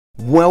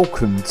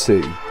Welcome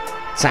to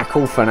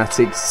Tackle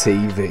Fanatics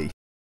TV.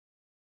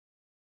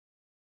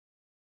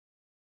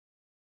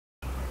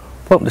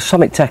 Welcome to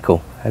Summit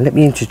Tackle, and let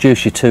me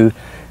introduce you to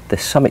the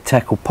Summit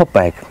Tackle pod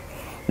bag.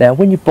 Now,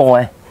 when you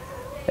buy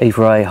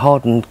either a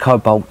hardened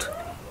cobalt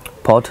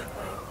pod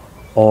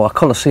or a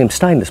Colosseum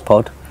stainless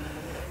pod,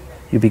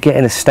 you'll be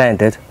getting a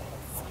standard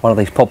one of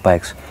these pod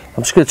bags.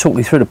 I'm just going to talk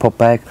you through the pod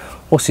bag,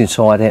 what's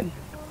inside it,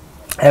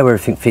 how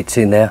everything fits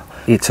in there.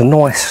 It's a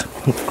nice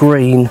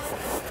green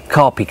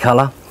carpy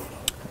colour,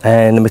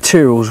 and the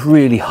material is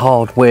really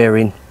hard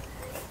wearing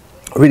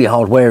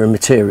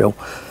material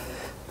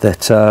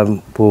that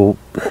will,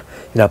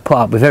 put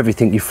up with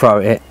everything you throw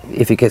at it.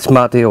 If it gets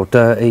muddy or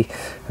dirty,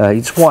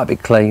 you just wipe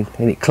it clean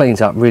and it cleans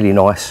up really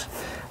nice,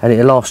 and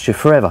it'll last you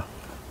forever.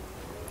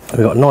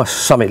 We've got a nice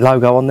Summit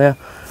logo on there,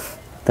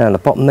 down the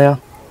bottom there.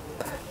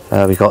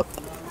 We've got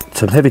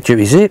some heavy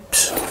duty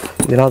zips,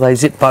 they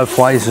zip both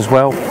ways as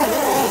well.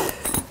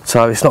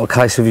 So it's not a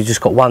case of you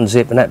just got one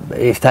zip, and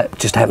if that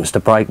just happens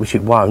to break, which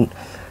it won't,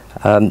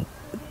 then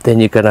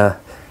you're gonna,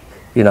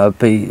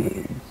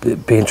 be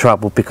in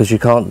trouble because you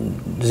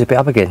can't zip it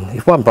up again.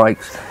 If one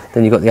breaks,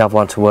 then you've got the other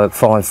one to work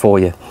fine for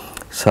you.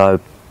 So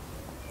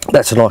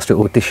that's a nice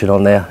little addition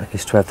on there,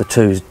 is to have the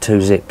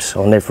two zips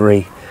on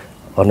every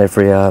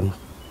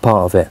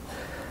part of it.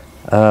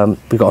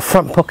 We've got a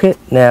front pocket.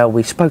 Now,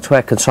 we spoke to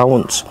our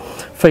consultants,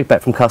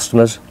 feedback from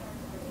customers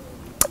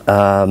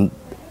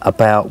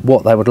about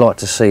what they would like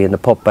to see in the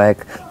pod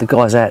bag. The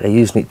guys out there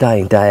using it day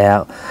in, day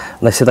out,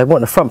 and they said they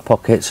want a front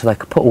pocket so they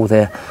could put all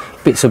their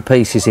bits and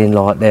pieces in,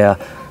 like their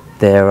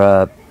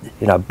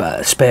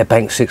spare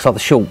bank sticks, like the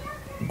short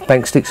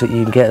bank sticks that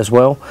you can get as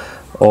well,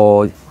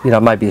 or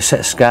maybe a set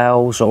of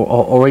scales,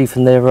 or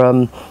even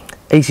their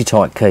easy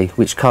tight key,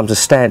 which comes as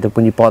standard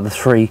when you buy the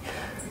three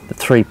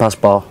buzz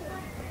bar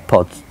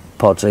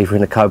pods, either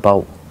in the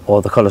cobalt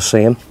or the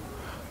Colosseum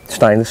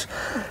stainless.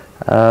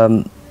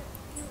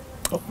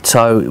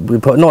 So we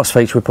put a nice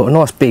feature, we put a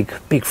nice big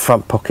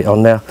front pocket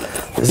on there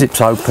that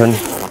zips open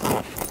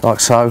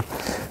like so,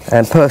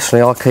 and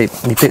personally I keep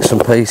my bits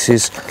and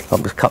pieces,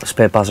 like a couple of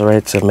spare buzzer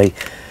heads and my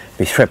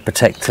thread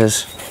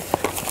protectors.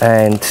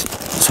 And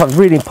something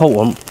really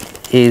important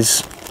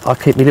is I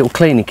keep my little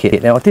cleaning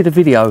kit. Now, I did a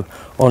video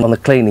on the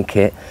cleaning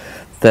kit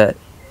that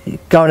you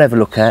go and have a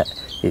look at.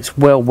 It's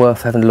well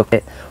worth having a look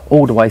at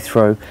all the way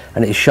through,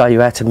 and it'll show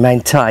you how to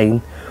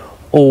maintain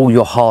all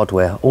your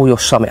hardware, all your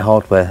Summit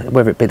hardware,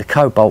 whether it be the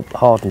cobalt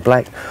hardened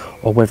black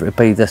or whether it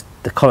be the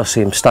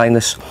Colosseum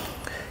stainless.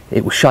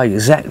 It will show you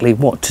exactly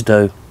what to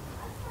do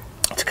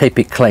to keep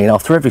it clean.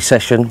 After every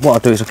session, what I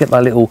do is I get my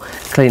little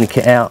cleaning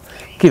kit out,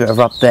 give it a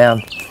rub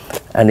down,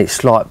 and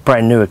it's like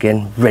brand new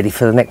again, ready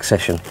for the next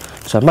session.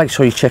 So make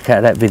sure you check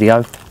out that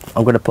video.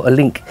 I'm going to put a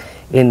link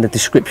in the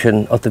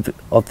description of the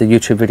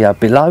YouTube video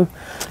below,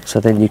 so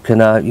then you can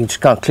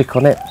just go and click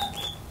on it.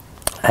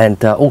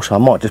 And also I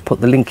might just put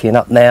the link in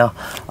up now,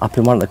 up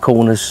in one of the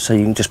corners, so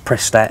you can just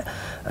press that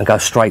and go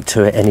straight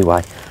to it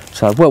anyway.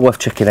 So well worth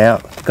checking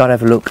out. Go and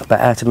have a look about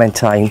how to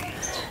maintain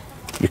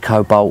your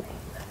cobalt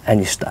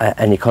and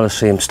your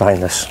Colosseum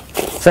stainless.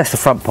 So that's the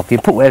front pocket. You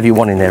can put whatever you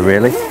want in there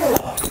really.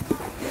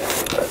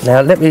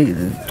 Now let me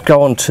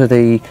go onto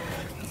the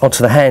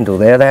handle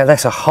there. Now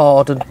that's a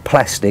hardened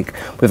plastic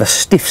with a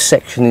stiff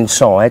section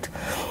inside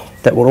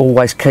that will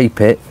always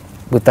keep it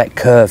with that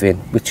curving,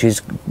 which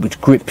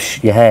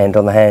grips your hand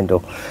on the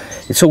handle.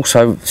 It's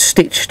also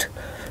stitched,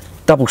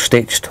 double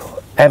stitched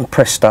and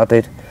press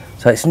studded,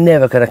 so it's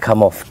never going to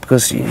come off,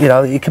 because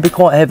it can be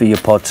quite heavy, your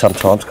pod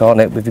sometimes, can't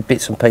it, with your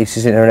bits and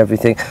pieces in there and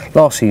everything.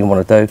 Last thing you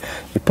want to do,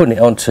 you're putting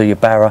it onto your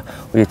barra,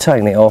 or you're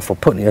taking it off or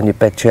putting it on your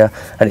bed chair,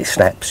 and it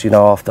snaps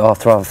after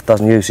half a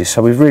dozen uses.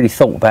 So we've really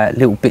thought about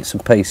little bits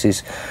and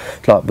pieces,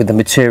 like with the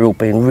material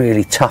being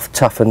really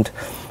toughened,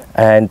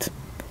 and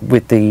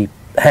with the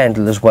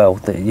handle as well,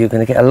 that you're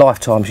going to get a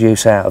lifetime's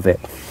use out of it.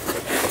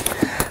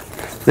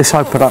 Let's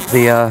open up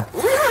the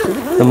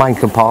main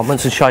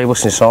compartments and show you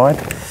what's inside.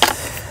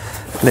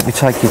 Let me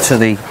take you to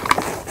the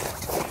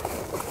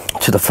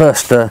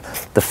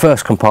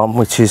first compartment,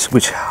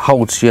 which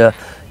holds your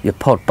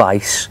pod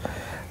base.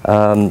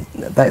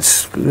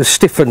 That's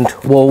stiffened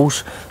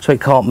walls, so it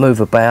can't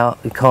move about,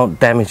 it can't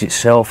damage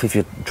itself. If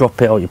you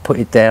drop it or you put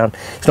it down,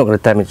 it's not going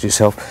to damage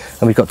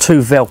itself. And we've got two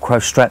Velcro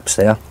straps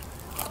there.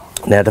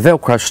 Now the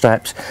Velcro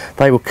straps,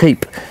 they will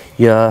keep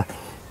your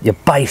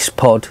base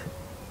pod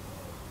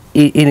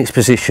in its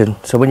position,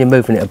 so when you're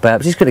moving it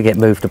about, it's going to get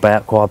moved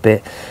about quite a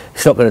bit,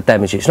 it's not going to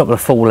damage it, it's not going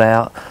to fall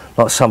out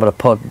like some of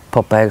the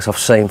pod bags I've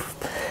seen.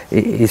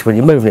 It is when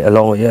you're moving it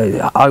along,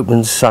 it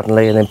opens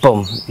suddenly and then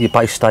boom, your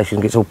base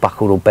station gets all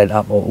buckled or bent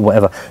up or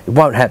whatever. It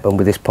won't happen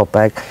with this pod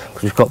bag,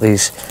 because we've got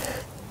these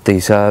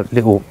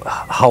little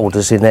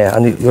holders in there,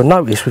 and you'll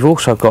notice we've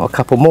also got a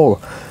couple more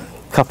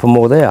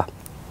there.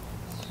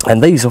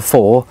 And these are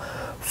for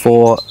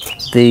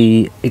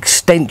the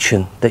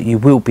extension that you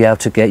will be able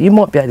to get. You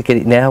might be able to get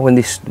it now when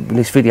this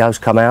video's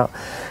come out.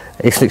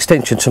 It's an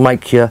extension to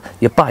make your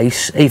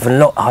base even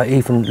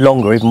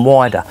longer, even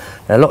wider.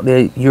 Now, a lot of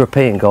the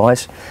European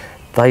guys,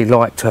 they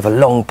like to have a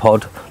long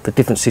pod for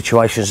different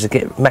situations to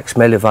get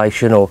maximum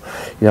elevation, or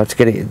to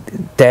get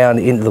it down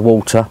into the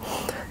water.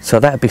 So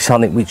that would be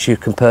something which you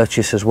can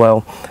purchase as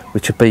well,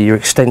 which would be your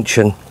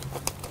extension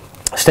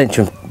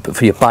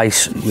for your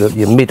base,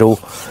 your middle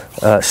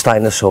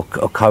stainless or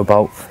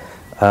cobalt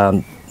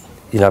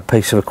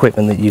piece of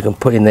equipment that you can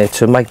put in there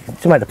to make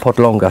the pod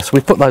longer. So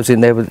we put those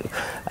in there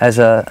as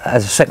a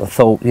second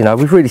thought.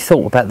 We've really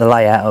thought about the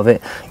layout of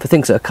it for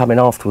things that are coming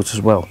afterwards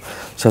as well.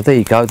 So there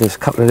you go, there's a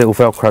couple of little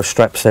Velcro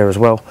straps there as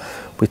well,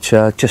 which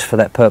are just for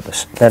that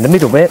purpose. Now the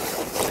middle bit,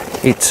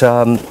 it's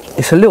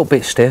a little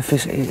bit stiff,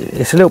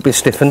 it's a little bit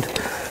stiffened,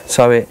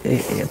 so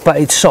but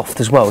it's soft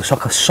as well. It's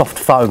like a soft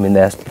foam in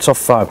there,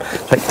 soft foam.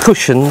 So it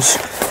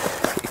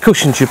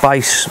cushions your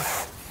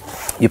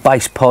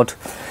base pod,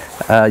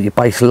 your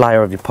base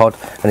layer of your pod,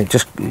 and it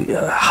just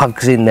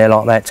hugs in there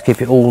like that to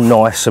keep it all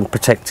nice and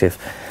protective.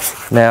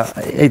 Now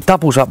it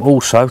doubles up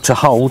also to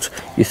hold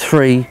your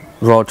 3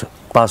 rod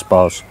buzz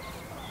bars.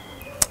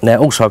 Now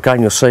also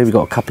again, you'll see we've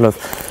got a couple of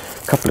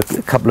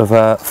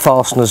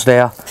fasteners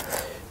there,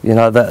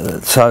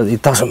 so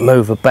it doesn't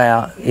move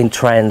about in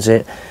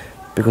transit,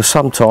 because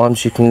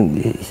sometimes you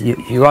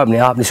open it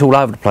up and it's all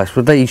over the place.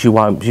 With these you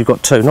won't. You've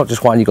got 2, not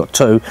just one, you've got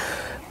 2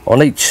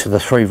 on each of the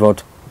 3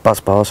 rod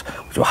buzz bars,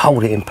 which will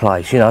hold it in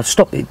place,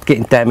 stop it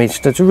getting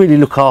damaged, to really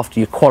look after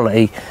your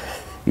quality,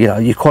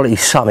 your quality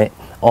summit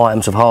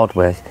items of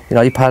hardware.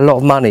 You pay a lot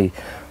of money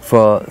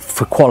for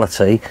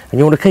quality, and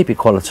you want to keep it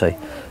quality.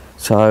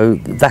 So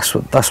that's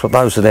what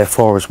those are there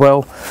for as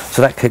well.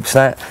 So that keeps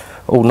that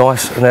all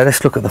nice. And now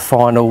let's look at the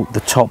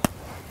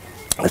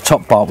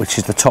top bar, which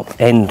is the top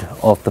end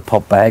of the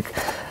pod bag.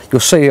 You'll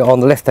see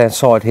on the left hand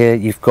side here,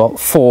 you've got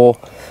 4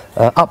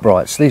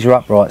 uprights. These are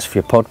uprights for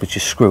your pod, which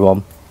you screw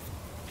on.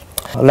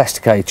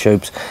 Elasticated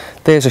tubes.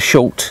 There's a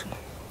short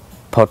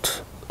pod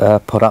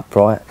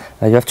upright.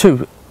 Now you have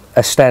 2,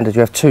 as standard,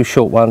 you have 2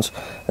 short ones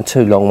and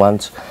 2 long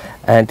ones.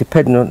 And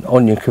depending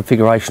on your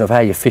configuration of how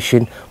you're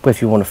fishing, whether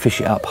you want to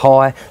fish it up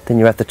high, then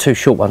you have the 2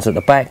 short ones at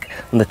the back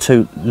and the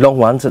 2 long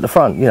ones at the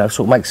front. Sort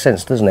of makes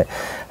sense, doesn't it?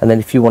 And then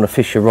if you want to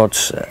fish your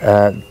rods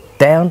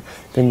down,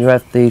 then you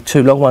have the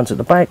 2 long ones at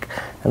the back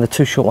and the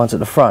 2 short ones at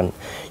the front.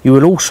 You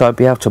will also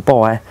be able to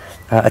buy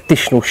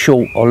additional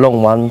short or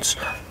long ones,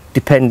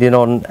 depending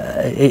on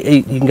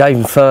you can go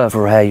even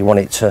further how you want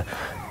it to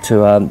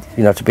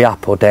be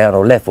up or down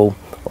or level,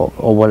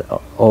 or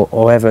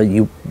however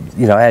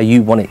how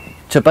you want it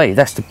to be.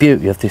 That's the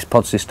beauty of this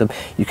pod system.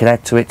 You can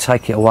add to it,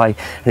 take it away,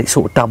 and it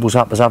sort of doubles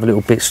up as other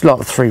little bits, like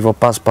the 3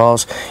 rod buzz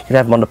bars. You can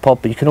have them on the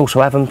pod, but you can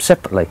also have them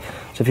separately.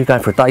 So if you're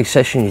going for a day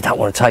session, you don't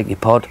want to take your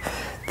pod,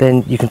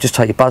 then you can just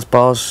take your buzz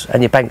bars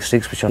and your bank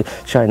sticks, which I'll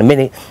show in a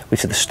minute,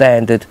 which are the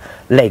standard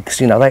legs.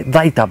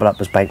 They double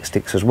up as bank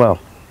sticks as well.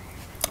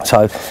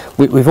 So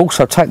we've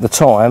also taken the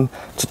time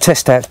to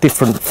test out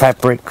different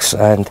fabrics,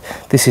 and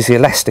this is the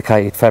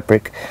elasticated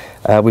fabric.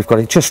 We've got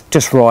it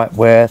just right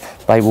where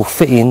they will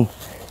fit in,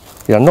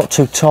 not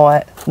too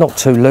tight, not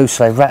too loose,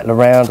 they rattle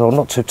around, or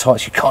not too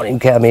tight so you can't even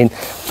get them in,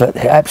 but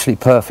they're absolutely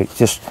perfect.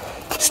 Just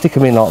stick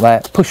them in like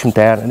that, push them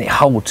down, and it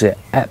holds it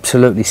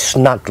absolutely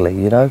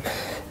snugly, it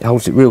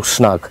holds it real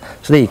snug.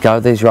 So there you go,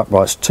 there's your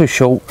uprights, 2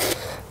 short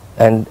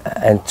and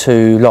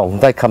 2 long.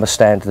 They come as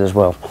standard as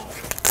well.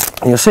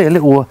 And you'll see a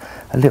little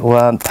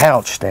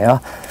pouch there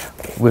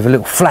with a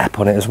little flap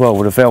on it as well,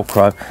 with a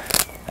Velcro.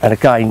 And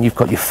again, you've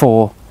got your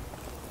 4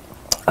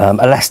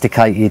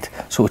 elasticated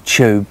sort of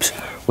tubes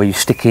where you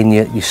stick in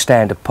your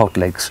standard pod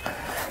legs.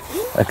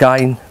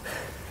 Again,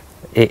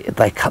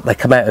 they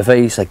come out of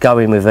these, they go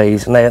in with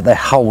these, and they're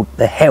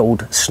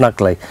held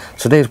snugly.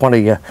 So there's one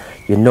of your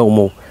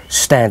normal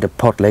standard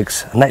pod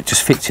legs, and that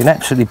just fits in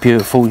absolutely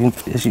beautiful.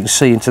 As you can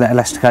see, into that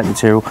elasticated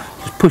material,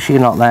 just push it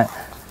in like that.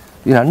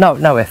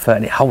 No effort,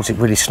 and it holds it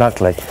really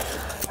snugly.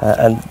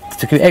 And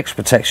to give it extra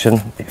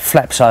protection, it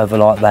flaps over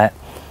like that,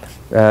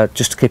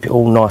 just to keep it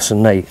all nice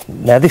and neat.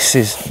 Now this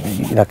is,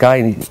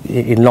 again,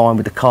 in line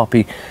with the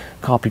carpy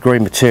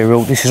green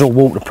material. This is all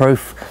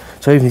waterproof,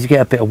 so even if you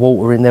get a bit of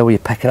water in there where you're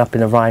packing up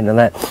in the rain and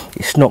that,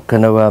 it's not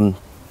going to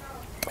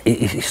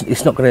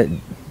it's not going to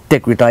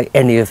degrade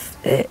any of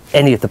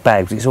the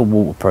bags. It's all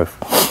waterproof.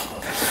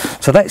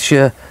 So that's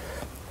your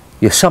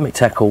Summit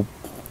Tackle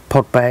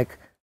pod bag.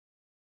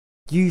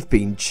 You've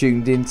been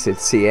tuned into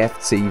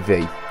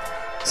TFTV.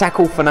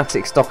 Tackle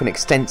Fanatics stock an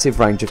extensive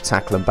range of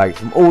tackle and bait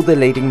from all the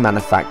leading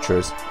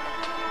manufacturers.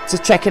 To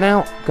check it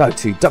out, go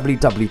to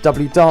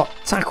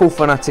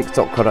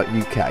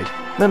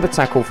www.tacklefanatics.co.uk. Remember,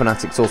 Tackle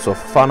Fanatics also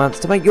offer finance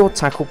to make your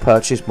tackle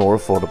purchase more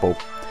affordable.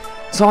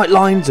 Tight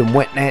lines and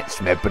wet nets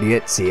from everybody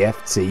at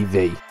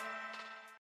TFTV.